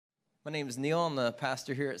My name is Neil. I'm the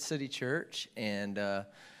pastor here at City Church. And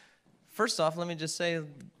first off, let me just say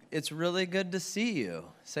it's really good to see you.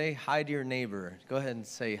 Say hi to your neighbor. Go ahead and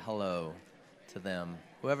say hello to them,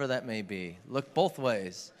 whoever that may be. Look both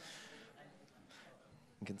ways.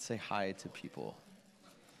 You can say hi to people.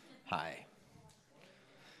 Hi.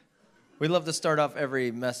 We love to start off every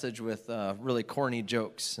message with really corny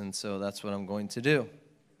jokes, and so that's what I'm going to do.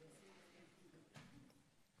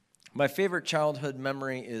 My favorite childhood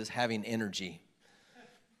memory is having energy.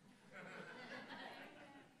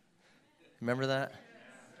 Remember that?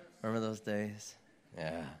 Remember those days?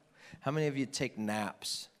 Yeah. How many of you take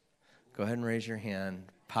naps? Go ahead and raise your hand.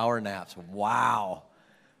 Power naps. Wow.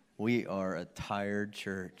 We are a tired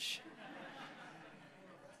church.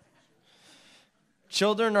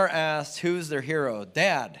 Children are asked, who's their hero?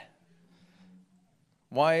 Dad.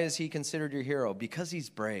 Why is he considered your hero? Because he's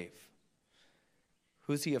brave.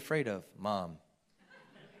 Who's he afraid of? Mom.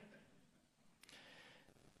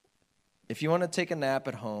 If you want to take a nap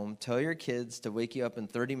at home, tell your kids to wake you up in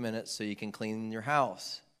 30 minutes so you can clean your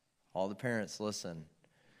house. All the parents, listen.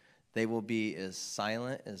 They will be as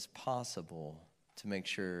silent as possible to make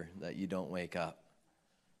sure that you don't wake up.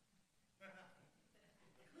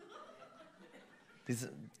 These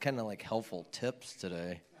are kind of like helpful tips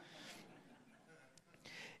today.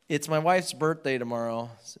 It's my wife's birthday tomorrow,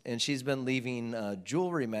 and she's been leaving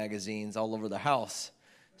jewelry magazines all over the house,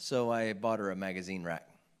 so I bought her a magazine rack.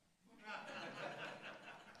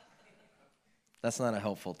 That's not a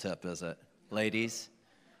helpful tip, is it? Ladies?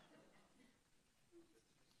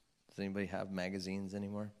 Does anybody have magazines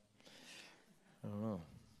anymore? I don't know.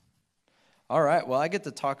 All right, well, I get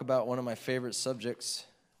to talk about one of my favorite subjects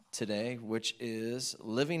today, which is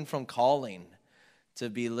living from calling. To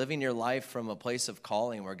be living your life from a place of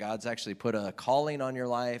calling where God's actually put a calling on your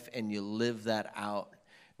life and you live that out.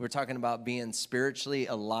 We're talking about being spiritually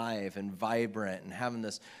alive and vibrant and having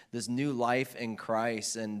this new life in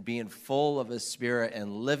Christ and being full of His Spirit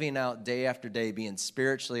and living out day after day, being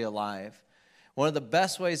spiritually alive. One of the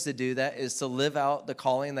best ways to do that is to live out the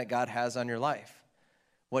calling that God has on your life,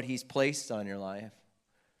 what He's placed on your life.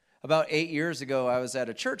 About 8 years ago, I was at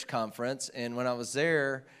a church conference, and when I was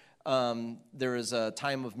there was a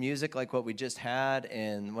time of music like what we just had,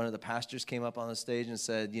 and one of the pastors came up on the stage and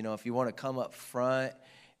said, you know, if you want to come up front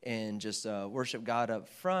and just worship God up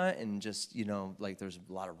front and just, you know, like there's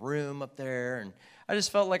a lot of room up there. And I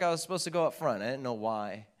just felt like I was supposed to go up front. I didn't know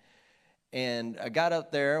why. And I got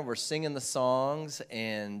up there, we're singing the songs,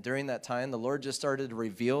 and during that time, the Lord just started to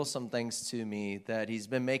reveal some things to me that He's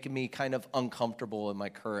been making me kind of uncomfortable in my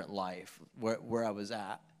current life, where I was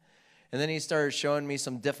at. And then He started showing me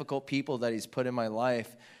some difficult people that He's put in my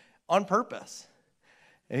life on purpose.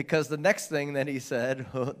 Because the next thing that He said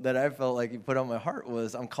that I felt like He put on my heart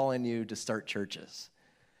was, I'm calling you to start churches.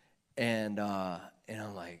 And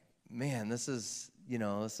I'm like, man, this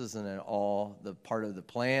isn't at all the part of the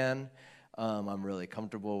plan. I'm really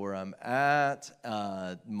comfortable where I'm at.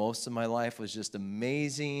 Most of my life was just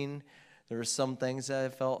amazing. There were some things that I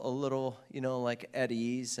felt a little, like at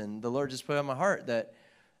ease. And the Lord just put on my heart that,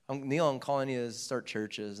 Neil, I'm calling you to start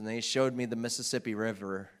churches. And they showed me the Mississippi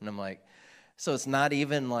River. And I'm like, so it's not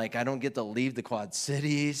even like I don't get to leave the Quad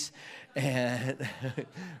Cities. And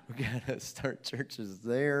we got to start churches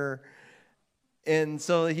there. And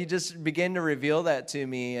so He just began to reveal that to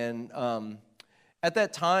me. And at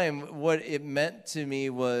that time, what it meant to me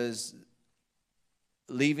was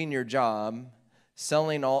leaving your job,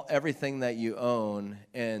 selling everything that you own,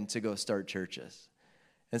 and to go start churches.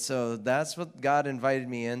 And so that's what God invited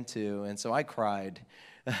me into. And so I cried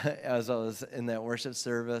as I was in that worship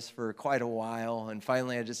service for quite a while. And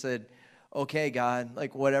finally I just said, okay, God,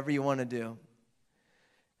 like whatever you want to do. And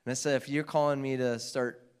I said, if you're calling me to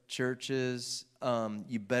start churches,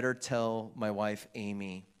 you better tell my wife,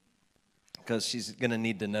 Amy, because she's going to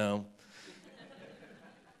need to know.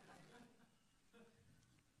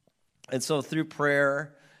 And so through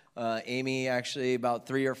prayer, Amy actually about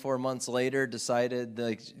 3 or 4 months later decided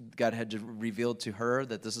that God had revealed to her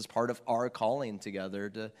that this is part of our calling together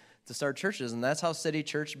to start churches. And that's how City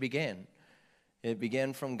Church began. It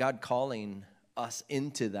began from God calling us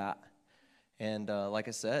into that. And like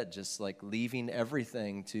I said, just like leaving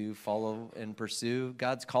everything to follow and pursue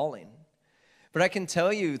God's calling. But I can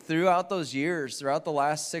tell you throughout those years, throughout the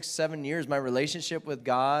last 6, 7 years, my relationship with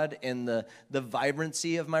God and the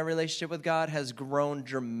vibrancy of my relationship with God has grown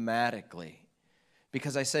dramatically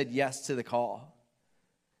because I said yes to the call.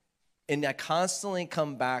 And I constantly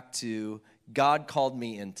come back to God called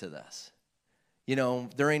me into this.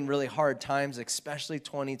 During really hard times, especially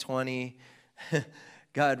 2020,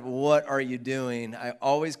 God, what are you doing? I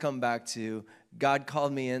always come back to God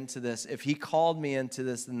called me into this. If he called me into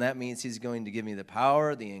this, then that means he's going to give me the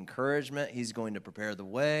power, the encouragement. He's going to prepare the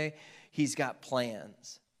way. He's got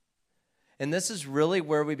plans. And this is really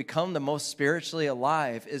where we become the most spiritually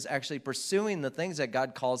alive, is actually pursuing the things that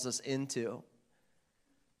God calls us into.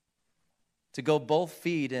 To go both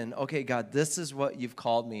feet in, okay, God, this is what you've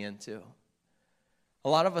called me into. A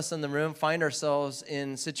lot of us in the room find ourselves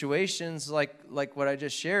in situations like what I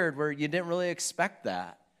just shared where you didn't really expect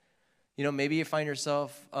that. You know, maybe you find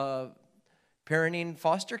yourself parenting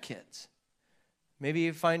foster kids. Maybe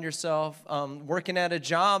you find yourself working at a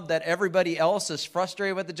job that everybody else is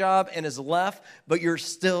frustrated with the job and is left, but you're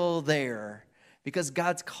still there because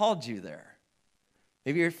God's called you there.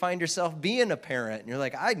 Maybe you find yourself being a parent and you're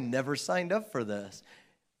like, I never signed up for this,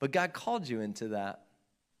 but God called you into that.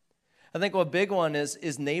 I think a big one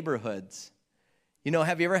is neighborhoods. You know,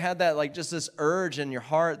 have you ever had that, like, just this urge in your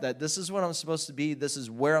heart that this is what I'm supposed to be, this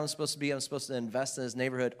is where I'm supposed to be, I'm supposed to invest in this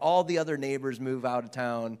neighborhood. All the other neighbors move out of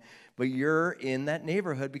town, but you're in that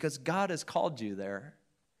neighborhood because God has called you there.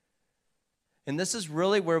 And this is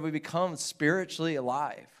really where we become spiritually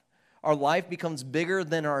alive. Our life becomes bigger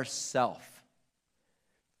than ourself,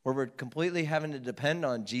 where we're completely having to depend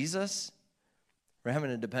on Jesus. We're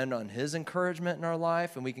having to depend on his encouragement in our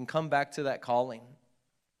life, and we can come back to that calling.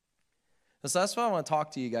 So that's what I want to talk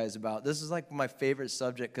to you guys about. This is like my favorite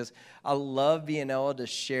subject because I love being able to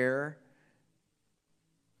share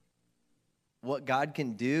what God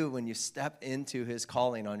can do when you step into his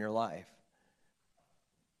calling on your life.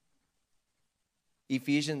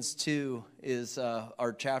 Ephesians 2 is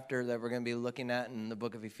our chapter that we're going to be looking at in the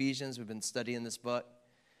book of Ephesians. We've been studying this book,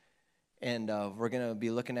 and we're going to be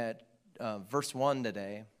looking at verse 1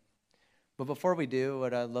 today. But before we do,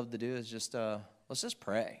 what I'd love to do is just let's just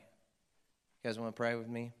pray. You guys want to pray with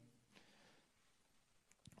me?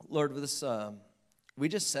 Lord, we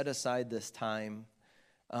just set aside this time,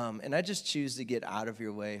 and I just choose to get out of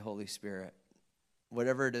your way, Holy Spirit.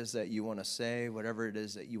 Whatever it is that you want to say, whatever it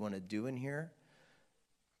is that you want to do in here,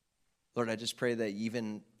 Lord, I just pray that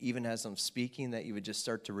even as I'm speaking, that you would just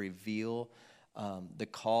start to reveal the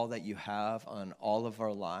call that you have on all of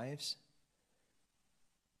our lives.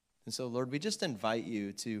 And so, Lord, we just invite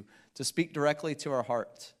you to speak directly to our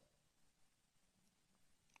hearts.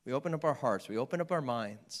 We open up our hearts. We open up our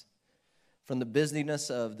minds from the busyness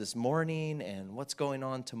of this morning and what's going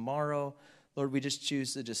on tomorrow. Lord, we just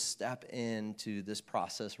choose to just step into this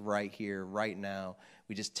process right here, right now.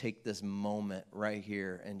 We just take this moment right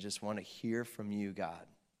here and just want to hear from you, God.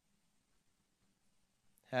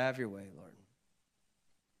 Have your way, Lord.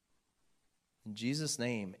 In Jesus'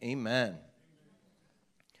 name, amen.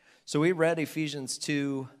 So we read Ephesians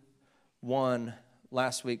 2:1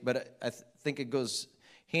 last week, but I think it goes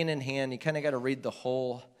hand in hand. You kind of got to read the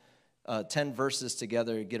whole 10 verses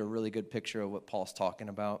together to get a really good picture of what Paul's talking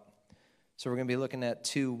about. So we're going to be looking at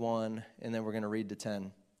 2:1, and then we're going to read to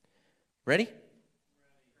 10. Ready?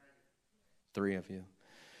 3 of you.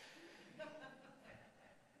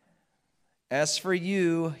 As for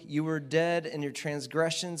you, you were dead in your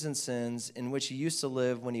transgressions and sins in which you used to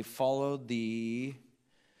live when you followed the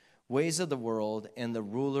ways of the world and the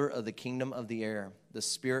ruler of the kingdom of the air, the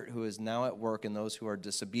spirit who is now at work in those who are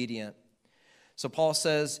disobedient. So Paul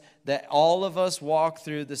says that all of us walk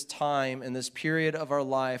through this time and this period of our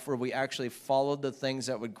life where we actually followed the things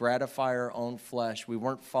that would gratify our own flesh. We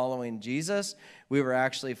weren't following Jesus. We were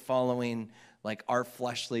actually following like our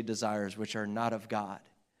fleshly desires, which are not of God.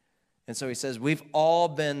 And so he says we've all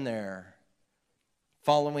been there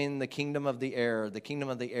following the kingdom of the air. The kingdom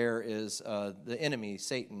of the air is the enemy,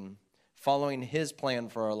 Satan, following his plan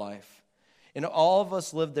for our life. And all of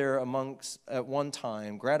us lived there amongst at one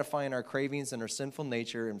time, gratifying our cravings and our sinful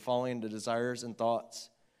nature and following the desires and thoughts.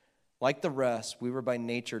 Like the rest, we were by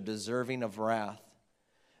nature deserving of wrath.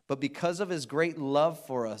 But because of his great love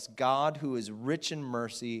for us, God, who is rich in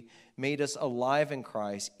mercy, made us alive in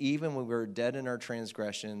Christ, even when we were dead in our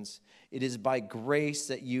transgressions. It is by grace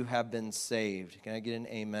that you have been saved. Can I get an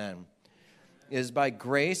amen? It is by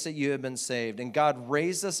grace that you have been saved. And God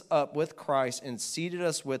raised us up with Christ and seated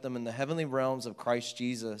us with him in the heavenly realms of Christ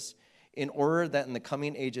Jesus, in order that in the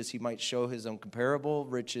coming ages he might show his incomparable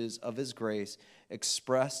riches of his grace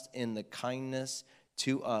expressed in the kindness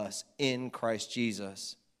to us in Christ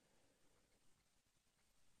Jesus.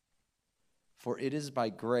 For it is by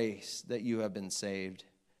grace that you have been saved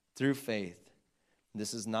through faith.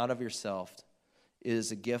 This is not of yourself. It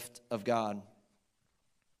is a gift of God.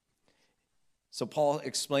 So Paul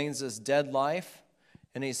explains this dead life,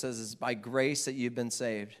 and he says it's by grace that you've been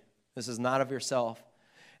saved. This is not of yourself.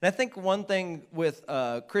 And I think one thing with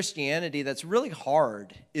Christianity that's really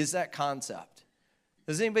hard is that concept.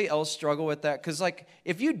 Does anybody else struggle with that? Because, like,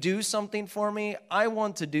 if you do something for me, I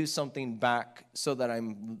want to do something back so that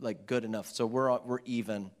I'm, like, good enough, so we're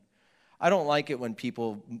even. I don't like it when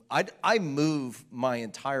people, I move my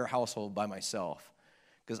entire household by myself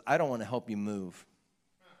because I don't want to help you move,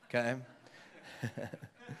 okay?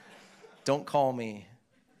 Don't call me.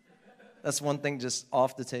 That's one thing just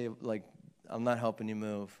off the table, like, I'm not helping you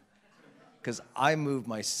move because I move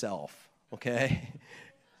myself, okay?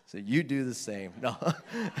 So you do the same. No. I would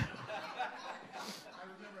never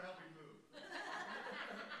help you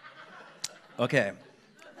move. Okay.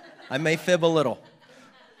 I may fib a little.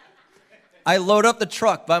 I load up the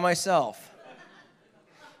truck by myself.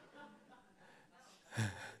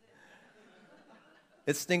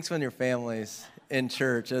 It stinks when your family's in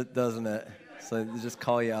church, doesn't it? So they just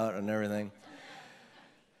call you out and everything.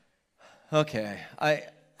 Okay.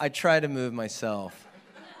 I try to move myself.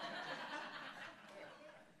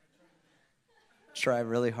 Try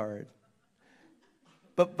really hard.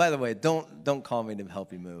 But by the way, don't call me to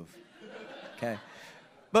help you move. Okay?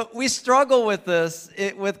 But we struggle with this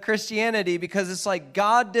with Christianity because it's like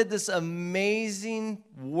God did this amazing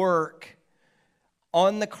work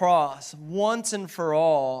on the cross once and for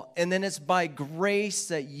all, and then it's by grace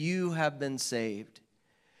that you have been saved.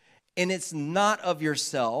 And it's not of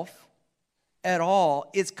yourself at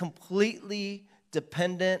all. It's completely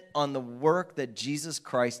dependent on the work that Jesus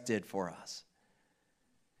Christ did for us.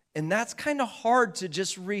 And that's kind of hard to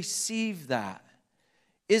just receive that,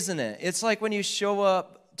 isn't it? It's like when you show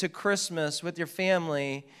up to Christmas with your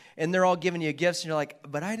family and they're all giving you gifts and you're like,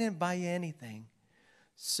 but I didn't buy you anything.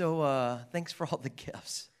 So thanks for all the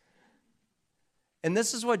gifts. And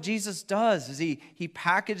this is what Jesus does, is he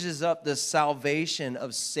packages up this salvation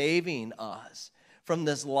of saving us from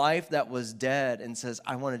this life that was dead and says,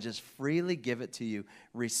 I want to just freely give it to you,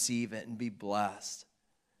 receive it, and be blessed.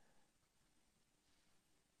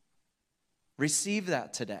 Receive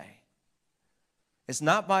that today. It's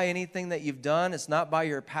not by anything that you've done. It's not by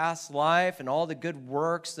your past life and all the good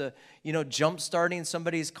works, jump-starting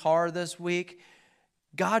somebody's car this week.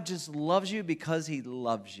 God just loves you because he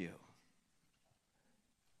loves you.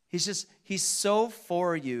 He's so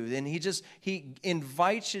for you, and he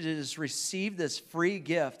invites you to just receive this free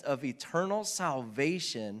gift of eternal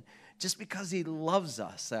salvation just because he loves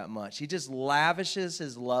us that much. He just lavishes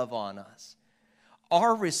his love on us.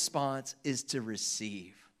 Our response is to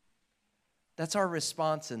receive. That's our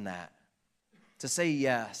response in that. To say,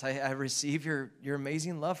 yes, I receive your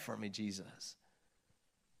amazing love for me, Jesus.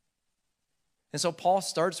 And so Paul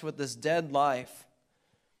starts with this dead life.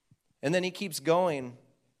 And then he keeps going.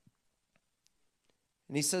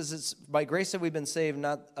 And he says, it's by grace that we've been saved,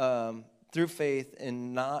 not through faith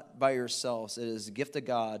and not by yourselves. It is a gift of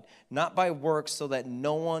God, not by works, so that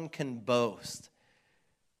no one can boast.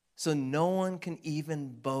 So no one can even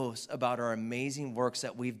boast about our amazing works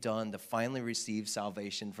that we've done to finally receive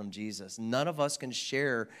salvation from Jesus. None of us can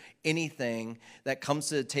share anything that comes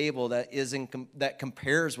to the table that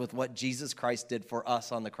compares with what Jesus Christ did for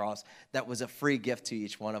us on the cross. That was a free gift to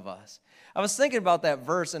each one of us. I was thinking about that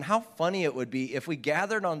verse and how funny it would be if we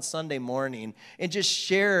gathered on Sunday morning and just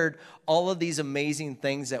shared all of these amazing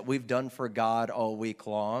things that we've done for God all week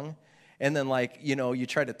long. And then, you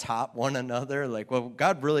try to top one another. Like, well,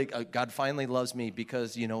 God finally loves me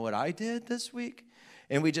because you know what I did this week?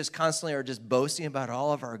 And we just constantly are just boasting about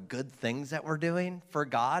all of our good things that we're doing for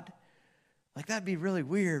God. Like, that'd be really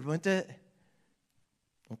weird, wouldn't it?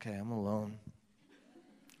 Okay, I'm alone.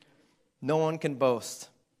 No one can boast.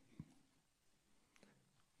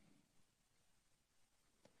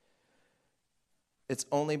 It's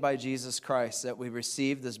only by Jesus Christ that we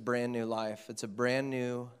receive this brand new life. It's a brand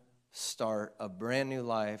new start, a brand new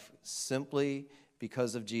life, simply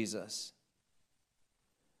because of Jesus.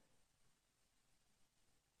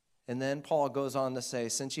 And then Paul goes on to say,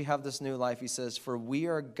 since you have this new life, he says, for we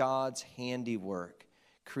are God's handiwork,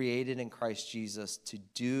 created in Christ Jesus to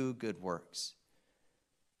do good works.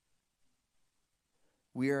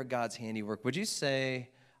 We are God's handiwork. Would you say,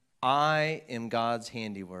 I am God's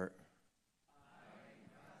handiwork?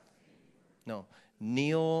 No.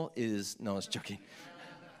 Neil is, no, I was joking.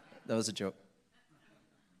 That was a joke.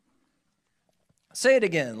 Say it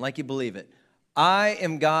again like you believe it. I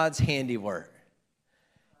am God's handiwork.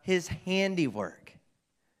 His handiwork.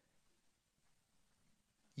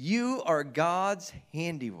 You are God's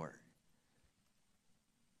handiwork.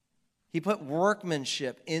 He put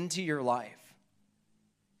workmanship into your life.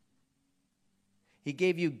 He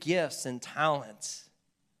gave you gifts and talents.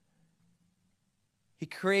 He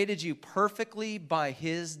created you perfectly by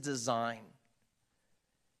his design.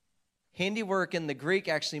 Handiwork in the Greek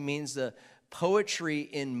actually means the poetry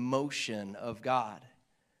in motion of God.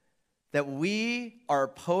 that we are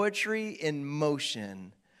poetry in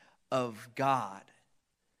motion of God.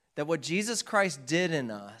 That what Jesus Christ did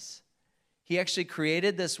in us, he actually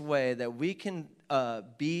created this way that we can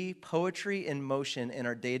be poetry in motion in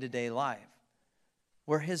our day-to-day life.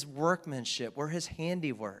 We're his workmanship. We're his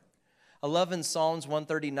handiwork. I love in Psalms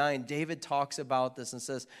 139, David talks about this and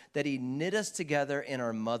says that he knit us together in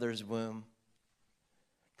our mother's womb.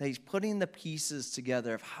 That he's putting the pieces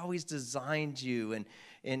together of how he's designed you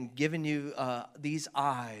and given you these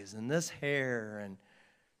eyes and this hair and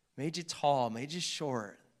made you tall, made you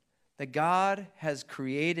short. That God has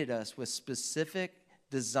created us with specific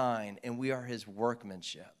design, and we are his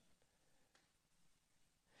workmanship.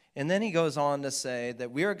 And then he goes on to say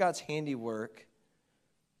that we are God's handiwork,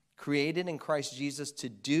 created in Christ Jesus to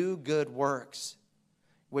do good works,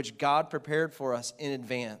 which God prepared for us in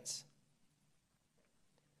advance.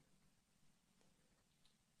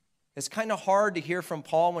 It's kind of hard to hear from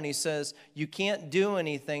Paul when he says, you can't do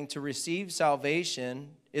anything to receive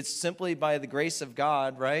salvation. It's simply by the grace of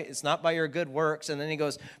God, right? It's not by your good works. And then he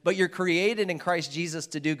goes, but you're created in Christ Jesus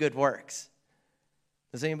to do good works.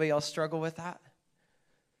 Does anybody else struggle with that?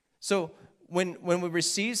 So when we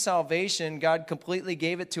receive salvation, God completely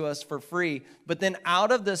gave it to us for free. But then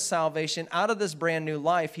out of this salvation, out of this brand new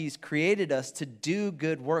life, he's created us to do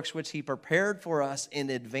good works, which he prepared for us in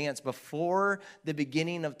advance. Before the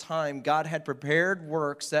beginning of time, God had prepared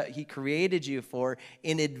works that he created you for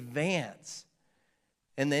in advance.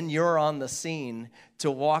 And then you're on the scene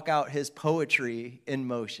to walk out his poetry in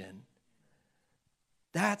motion.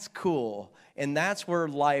 That's cool. And that's where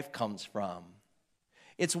life comes from.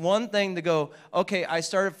 It's one thing to go, okay, I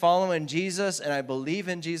started following Jesus and I believe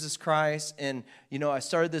in Jesus Christ and, I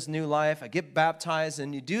started this new life. I get baptized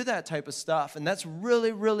and you do that type of stuff. And that's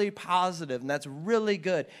really, really positive and that's really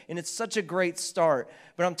good. And it's such a great start.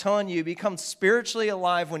 But I'm telling you, you become spiritually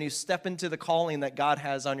alive when you step into the calling that God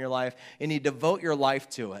has on your life and you devote your life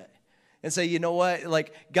to it. And say, you know what,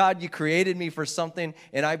 like, God, you created me for something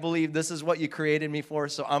and I believe this is what you created me for.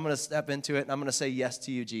 So I'm going to step into it and I'm going to say yes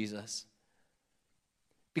to you, Jesus.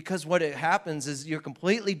 Because what it happens is you're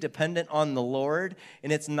completely dependent on the Lord,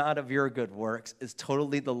 and it's not of your good works. It's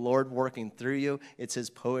totally the Lord working through you. It's his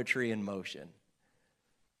poetry in motion.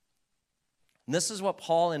 And this is what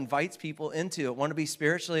Paul invites people into that want to be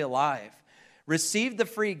spiritually alive. Receive the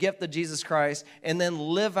free gift of Jesus Christ, and then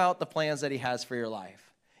live out the plans that he has for your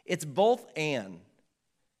life. It's both and.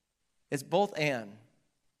 It's both and.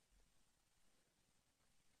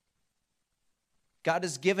 God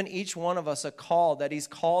has given each one of us a call that he's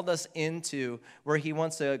called us into where he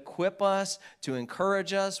wants to equip us, to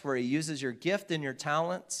encourage us, where he uses your gift and your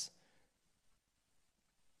talents.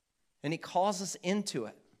 And he calls us into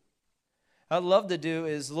it. What I'd love to do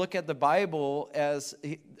is look at the Bible as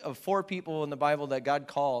of 4 people in the Bible that God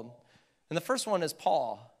called. And the first one is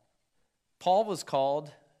Paul. Paul was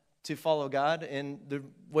called to follow God. And the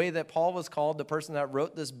way that Paul was called, the person that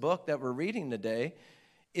wrote this book that we're reading today,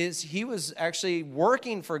 is he was actually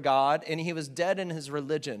working for God and he was dead in his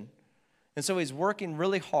religion. And so he's working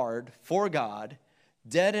really hard for God,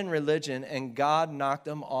 dead in religion, and God knocked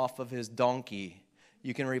him off of his donkey.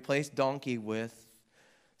 You can replace donkey with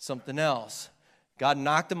something else. God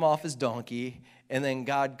knocked him off his donkey, and then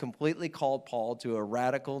God completely called Paul to a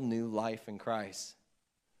radical new life in Christ.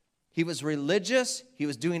 He was religious, he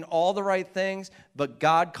was doing all the right things, but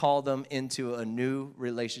God called him into a new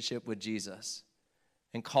relationship with Jesus.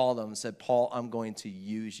 And called him and said, Paul, I'm going to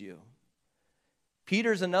use you.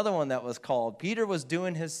 Peter's another one that was called. Peter was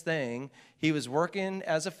doing his thing. He was working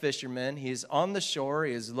as a fisherman. He's on the shore.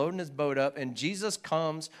 He is loading his boat up. And Jesus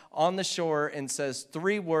comes on the shore and says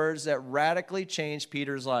 3 words that radically changed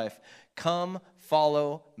Peter's life. Come,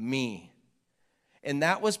 follow me. And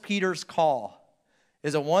that was Peter's call.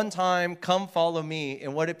 Is a one-time, come, follow me.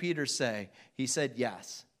 And what did Peter say? He said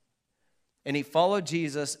yes. And he followed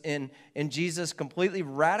Jesus, and Jesus completely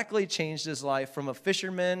radically changed his life from a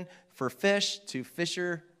fisherman for fish to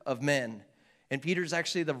fisher of men. And Peter's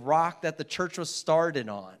actually the rock that the church was started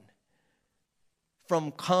on.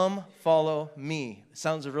 From come, follow me. It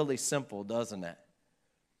sounds really simple, doesn't it?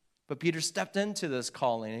 But Peter stepped into this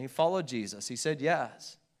calling, and he followed Jesus. He said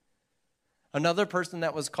yes. Another person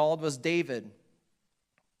that was called was David.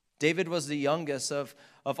 David was the youngest of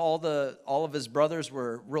all of his brothers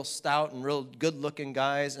were real stout and real good-looking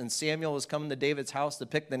guys, and Samuel was coming to David's house to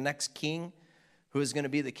pick the next king, who was going to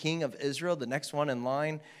be the king of Israel, the next one in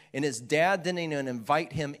line. And his dad didn't even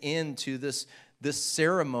invite him into this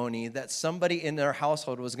ceremony that somebody in their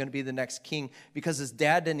household was going to be the next king, because his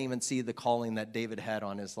dad didn't even see the calling that David had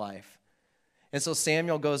on his life. And so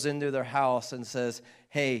Samuel goes into their house and says,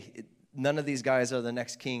 hey, none of these guys are the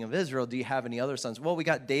next king of Israel. Do you have any other sons? Well, we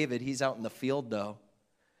got David. He's out in the field, though.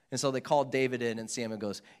 And so they called David in, and Samuel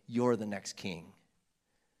goes, you're the next king.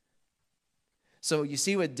 So you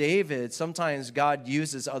see with David, sometimes God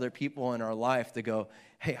uses other people in our life to go,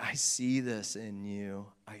 hey, I see this in you.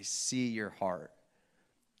 I see your heart.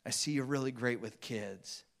 I see you're really great with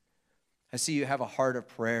kids. I see you have a heart of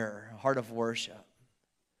prayer, a heart of worship.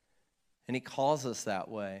 And he calls us that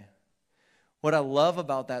way. What I love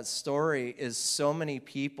about that story is so many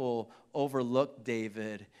people overlook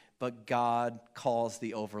David, but God calls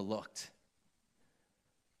the overlooked.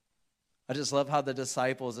 I just love how the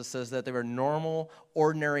disciples, it says that they were normal,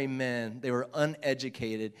 ordinary men. They were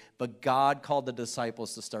uneducated, but God called the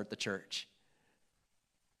disciples to start the church.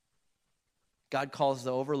 God calls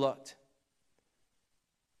the overlooked.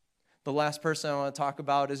 The last person I want to talk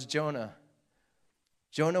about is Jonah.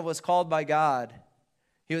 Jonah was called by God.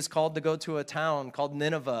 He was called to go to a town called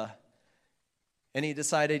Nineveh. And he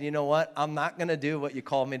decided, you know what? I'm not going to do what you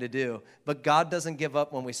called me to do. But God doesn't give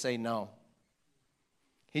up when we say no.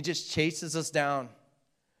 He just chases us down,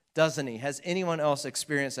 doesn't he? Has anyone else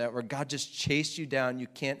experienced that where God just chased you down? You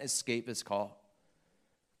can't escape his call.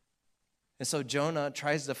 And so Jonah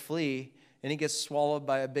tries to flee, and he gets swallowed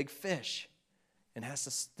by a big fish and has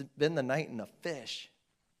to spend the night in a fish.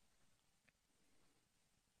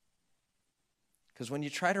 Because when you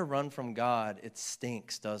try to run from God, it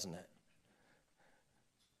stinks, doesn't it?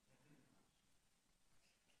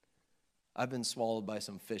 I've been swallowed by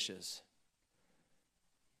some fishes.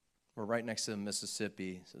 We're right next to the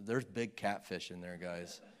Mississippi, so there's big catfish in there,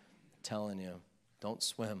 guys. I'm telling you, don't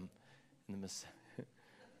swim in the Mississippi.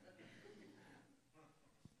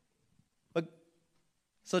 But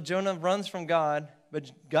so Jonah runs from God,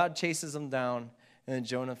 but God chases him down, and then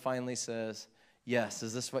Jonah finally says, yes,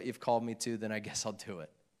 is this what you've called me to? Then I guess I'll do it.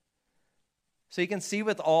 So you can see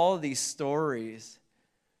with all of these stories,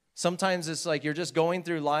 sometimes it's like you're just going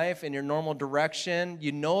through life in your normal direction.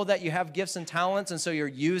 You know that you have gifts and talents, and so you're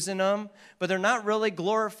using them, but they're not really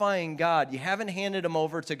glorifying God. You haven't handed them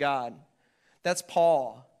over to God. That's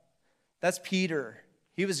Paul. That's Peter.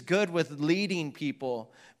 He was good with leading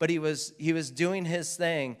people, but he was doing his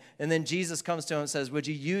thing. And then Jesus comes to him and says, would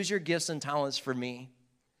you use your gifts and talents for me?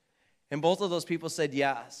 And both of those people said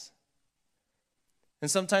yes.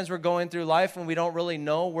 And sometimes we're going through life and we don't really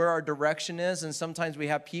know where our direction is. And sometimes we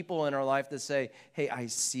have people in our life that say, hey, I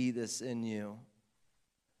see this in you.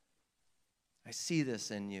 I see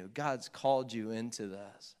this in you. God's called you into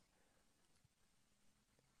this.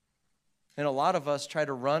 And a lot of us try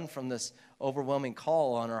to run from this overwhelming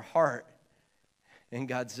call on our heart. And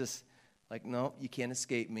God's just like, no, you can't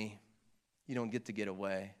escape me. You don't get to get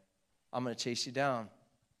away. I'm going to chase you down.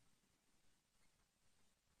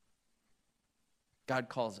 God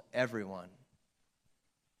calls everyone.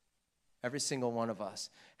 Every single one of us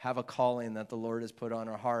have a calling that the Lord has put on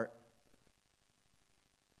our heart.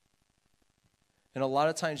 And a lot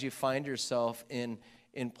of times you find yourself in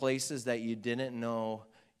places that you didn't know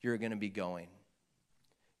you're going to be going.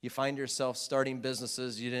 You find yourself starting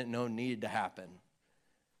businesses you didn't know needed to happen.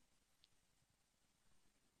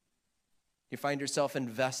 You find yourself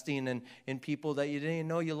investing in people that you didn't even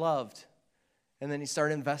know you loved. And then you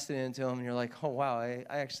start investing into them, and you're like, oh, wow, I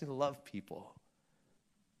actually love people.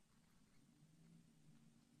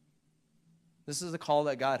 This is the call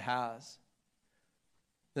that God has.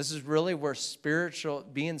 This is really where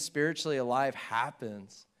being spiritually alive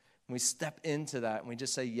happens. And we step into that, and we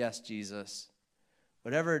just say, yes, Jesus,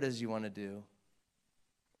 whatever it is you want to do.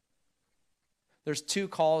 There's two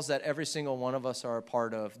calls that every single one of us are a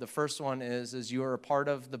part of. The first one is you are a part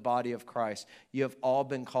of the body of Christ. You have all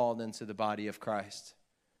been called into the body of Christ.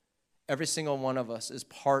 Every single one of us is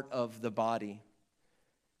part of the body.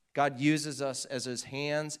 God uses us as his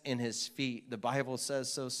hands and his feet. The Bible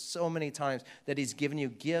says so many times that he's given you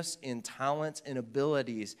gifts and talents and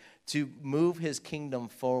abilities to move his kingdom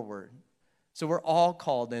forward. So we're all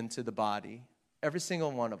called into the body, every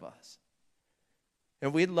single one of us.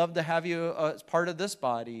 And we'd love to have you as part of this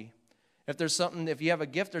body. If you have a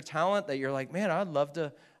gift or talent that you're like, man, I'd love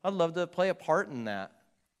to play a part in that.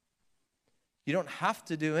 You don't have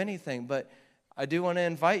to do anything, but I do want to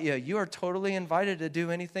invite you. You are totally invited to do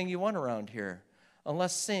anything you want around here,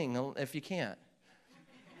 unless sing if you can't.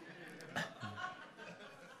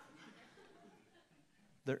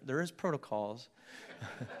 There is protocols.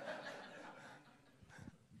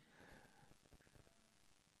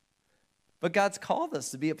 But God's called us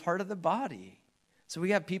to be a part of the body. So we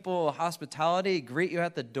have people, hospitality, greet you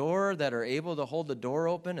at the door that are able to hold the door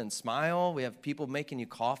open and smile. We have people making you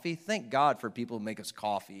coffee. Thank God for people who make us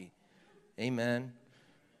coffee. Amen.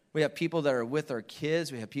 We have people that are with our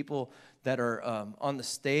kids. We have people that are on the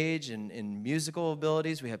stage and in musical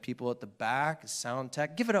abilities. We have people at the back, sound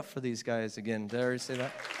tech. Give it up for these guys again. Did I already say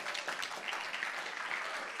that?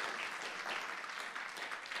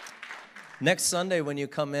 Next Sunday when you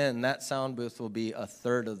come in, that sound booth will be a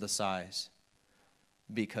third of the size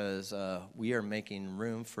because we are making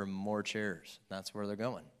room for more chairs. That's where they're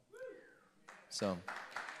going. So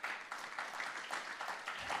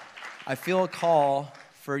I feel a call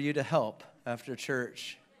for you to help after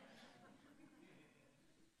church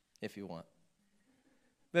if you want.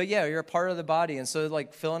 But yeah, you're a part of the body. And so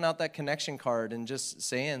like filling out that connection card and just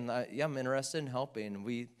saying, yeah, I'm interested in helping.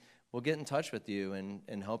 We'll get in touch with you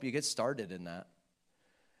and help you get started in that.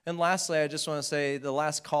 And lastly, I just want to say the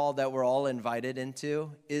last call that we're all invited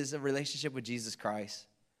into is a relationship with Jesus Christ.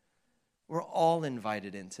 We're all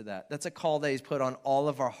invited into that. That's a call that he's put on all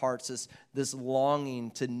of our hearts, this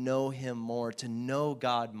longing to know him more, to know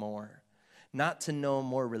God more. Not to know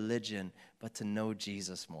more religion, but to know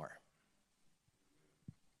Jesus more.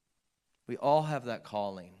 We all have that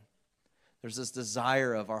calling. There's this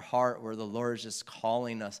desire of our heart where the Lord is just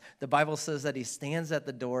calling us. The Bible says that he stands at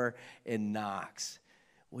the door and knocks.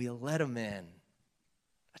 We let him in.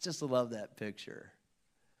 I just love that picture.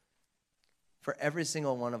 For every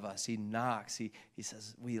single one of us, he knocks. He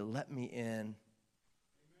says, will you let me in?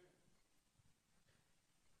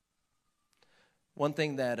 One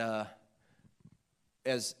thing that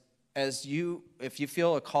if you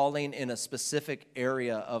feel a calling in a specific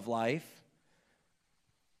area of life,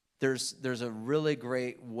 there's a really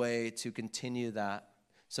great way to continue that.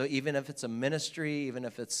 So even if it's a ministry, even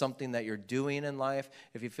if it's something that you're doing in life,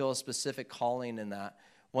 if you feel a specific calling in that,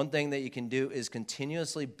 one thing that you can do is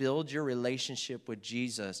continuously build your relationship with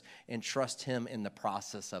Jesus and trust him in the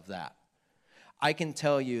process of that. I can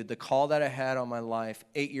tell you the call that I had on my life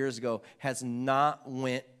 8 years ago has not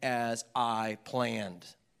went as I planned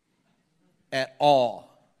at all.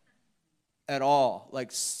 At all.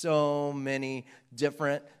 Like so many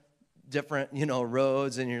different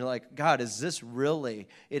roads, and you're like, God, is this really?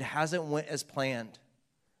 It hasn't went as planned.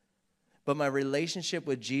 But my relationship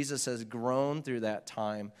with Jesus has grown through that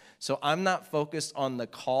time. So I'm not focused on the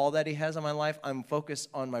call that he has on my life. I'm focused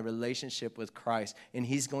on my relationship with Christ, and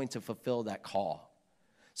he's going to fulfill that call.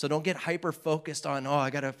 So don't get hyper-focused on,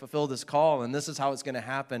 I got to fulfill this call, and this is how it's going to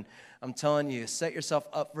happen. I'm telling you, set yourself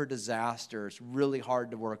up for disaster. It's really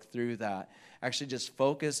hard to work through that. Actually, just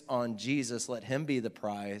focus on Jesus. Let him be the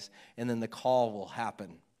prize, and then the call will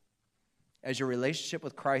happen. As your relationship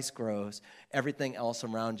with Christ grows, everything else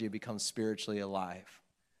around you becomes spiritually alive.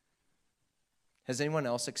 Has anyone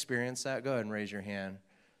else experienced that? Go ahead and raise your hand.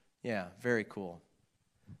 Yeah, very cool.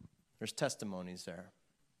 There's testimonies there.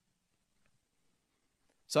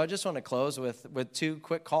 So I just want to close with two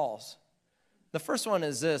quick calls. The first one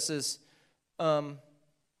is this, I'm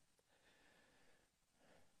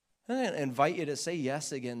going to invite you to say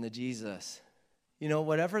yes again to Jesus. You know,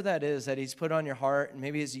 whatever that is that he's put on your heart, and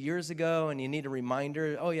maybe it's years ago and you need a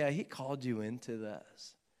reminder, he called you into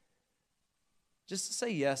this. Just to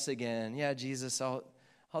say yes again. Yeah, Jesus, I'll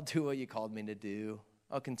do what you called me to do.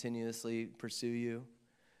 I'll continuously pursue you.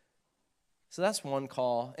 So that's one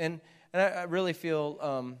call. And I really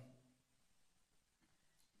feel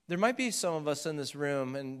there might be some of us in this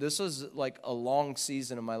room, and this was like a long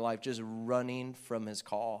season of my life, just running from his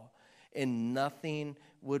call, and nothing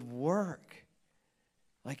would work.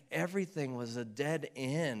 Like everything was a dead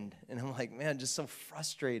end. And I'm like, man, just so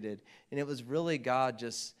frustrated. And it was really God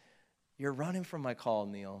you're running from my call,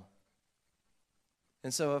 Neil.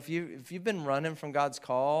 And so if you've been running from God's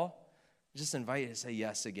call, I just invite you to say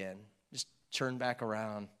yes again. Just turn back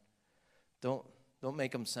around. Don't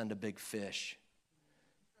make him send a big fish.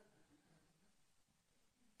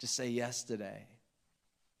 Just say yes today.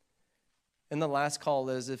 And the last call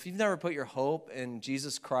is, if you've never put your hope in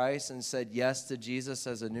Jesus Christ and said yes to Jesus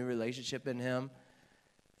as a new relationship in him,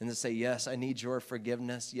 and to say, yes, I need your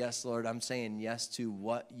forgiveness. Yes, Lord, I'm saying yes to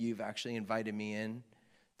what you've actually invited me in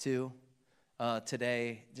to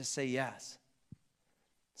today. Just say yes.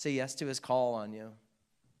 Say yes to his call on you.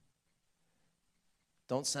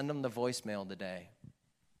 Don't send him the voicemail today.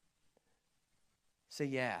 Say,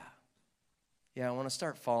 yeah, I want to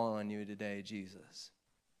start following you today, Jesus.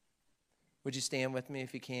 Would you stand with me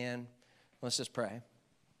if you can? Let's just pray.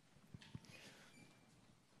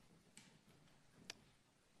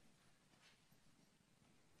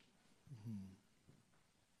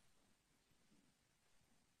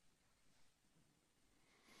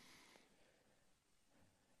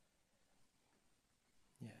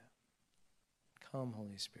 Yeah. Come,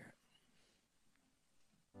 Holy Spirit.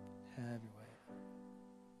 Have your way.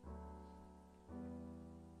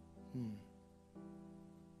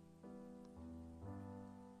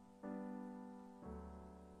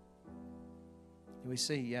 We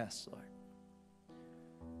say yes, Lord.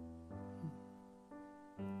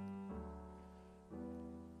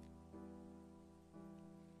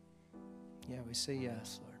 Yeah, we say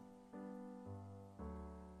yes, Lord.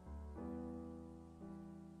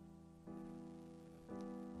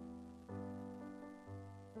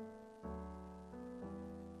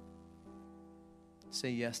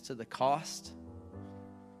 Say yes to the cost.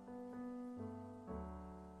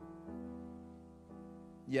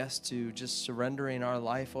 Yes to just surrendering our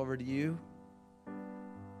life over to you.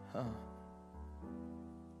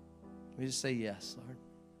 We just say yes, Lord.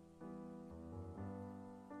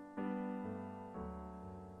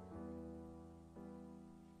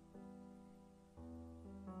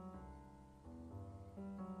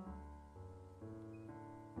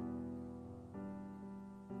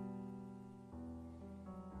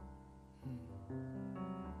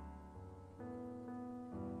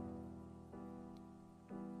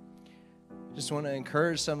 Just want to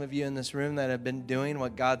encourage some of you in this room that have been doing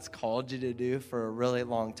what God's called you to do for a really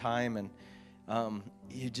long time, and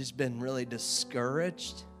you've just been really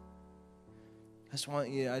discouraged. I just want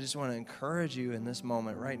to encourage you in this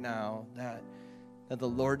moment right now that the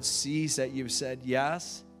Lord sees that you've said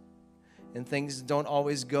yes, and things don't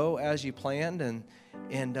always go as you planned,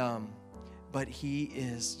 but He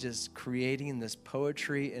is just creating this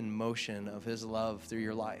poetry in motion of His love through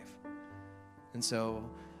your life. And so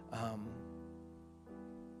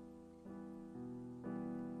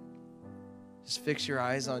just fix your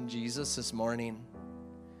eyes on Jesus this morning,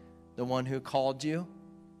 the one who called you.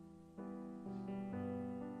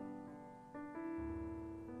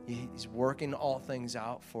 He's working all things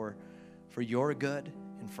out for your good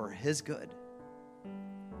and for His good.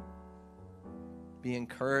 Be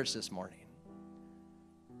encouraged this morning.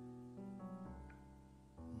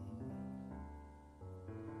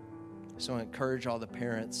 So I encourage all the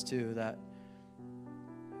parents too that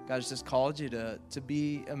God has just called you to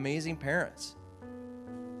be amazing parents.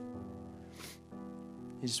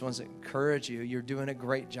 He just wants to encourage you. You're doing a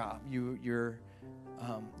great job. You're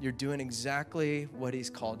doing exactly what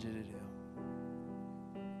He's called you to do.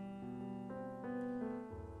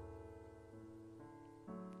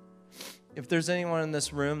 If there's anyone in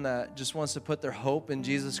this room that just wants to put their hope in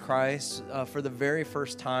Jesus Christ for the very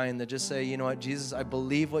first time, that just say, you know what, Jesus, I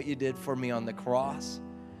believe what you did for me on the cross,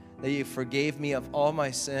 that you forgave me of all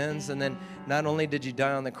my sins, and then not only did you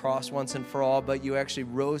die on the cross once and for all, but you actually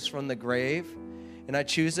rose from the grave. And I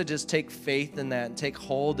choose to just take faith in that and take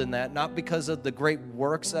hold in that, not because of the great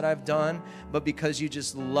works that I've done, but because you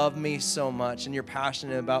just love me so much and you're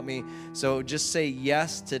passionate about me. So just say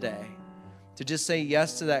yes today. To just say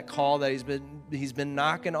yes to that call that he's been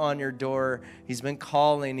knocking on your door. He's been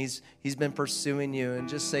calling. He's been pursuing you. And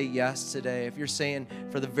just say yes today. If you're saying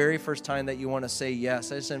for the very first time that you want to say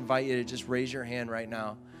yes, I just invite you to just raise your hand right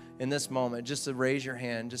now in this moment. Just to raise your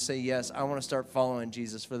hand. Just say, yes, I want to start following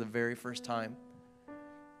Jesus for the very first time.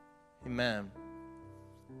 Amen.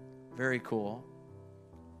 Very cool.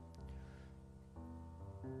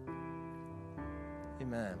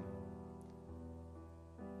 Amen.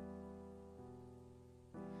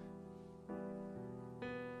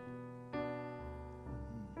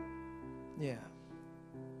 Yeah.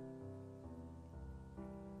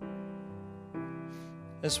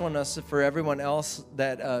 I just want us, for everyone else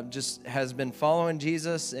that just has been following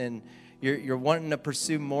Jesus and you're wanting to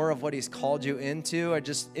pursue more of what He's called you into, I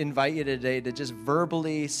just invite you today to just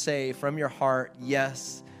verbally say from your heart,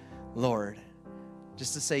 yes, Lord.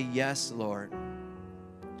 Just to say, yes, Lord.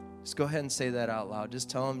 Just go ahead and say that out loud.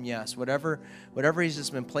 Just tell Him yes. Whatever He's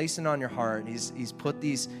just been placing on your heart, He's put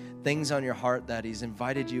these things on your heart that He's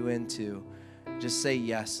invited you into. Just say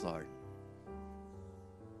yes, Lord.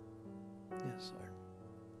 Yes, Lord.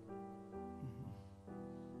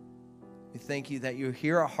 We thank you that you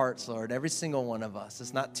hear our hearts, Lord, every single one of us.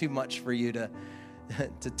 It's not too much for you to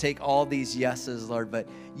take all these yeses, Lord, but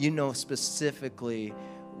you know specifically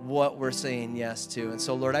what we're saying yes to. And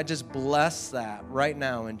so, Lord, I just bless that right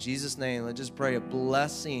now in Jesus' name. I just pray a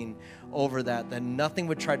blessing over that nothing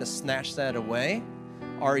would try to snatch that away.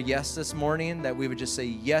 Our yes this morning, that we would just say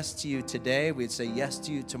yes to you today. We'd say yes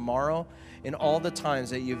to you tomorrow, and all the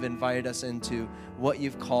times that you've invited us into what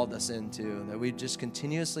you've called us into, that we just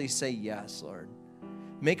continuously say yes, Lord.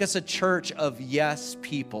 Make us a church of yes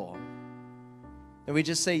people. That we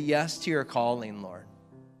just say yes to your calling, Lord.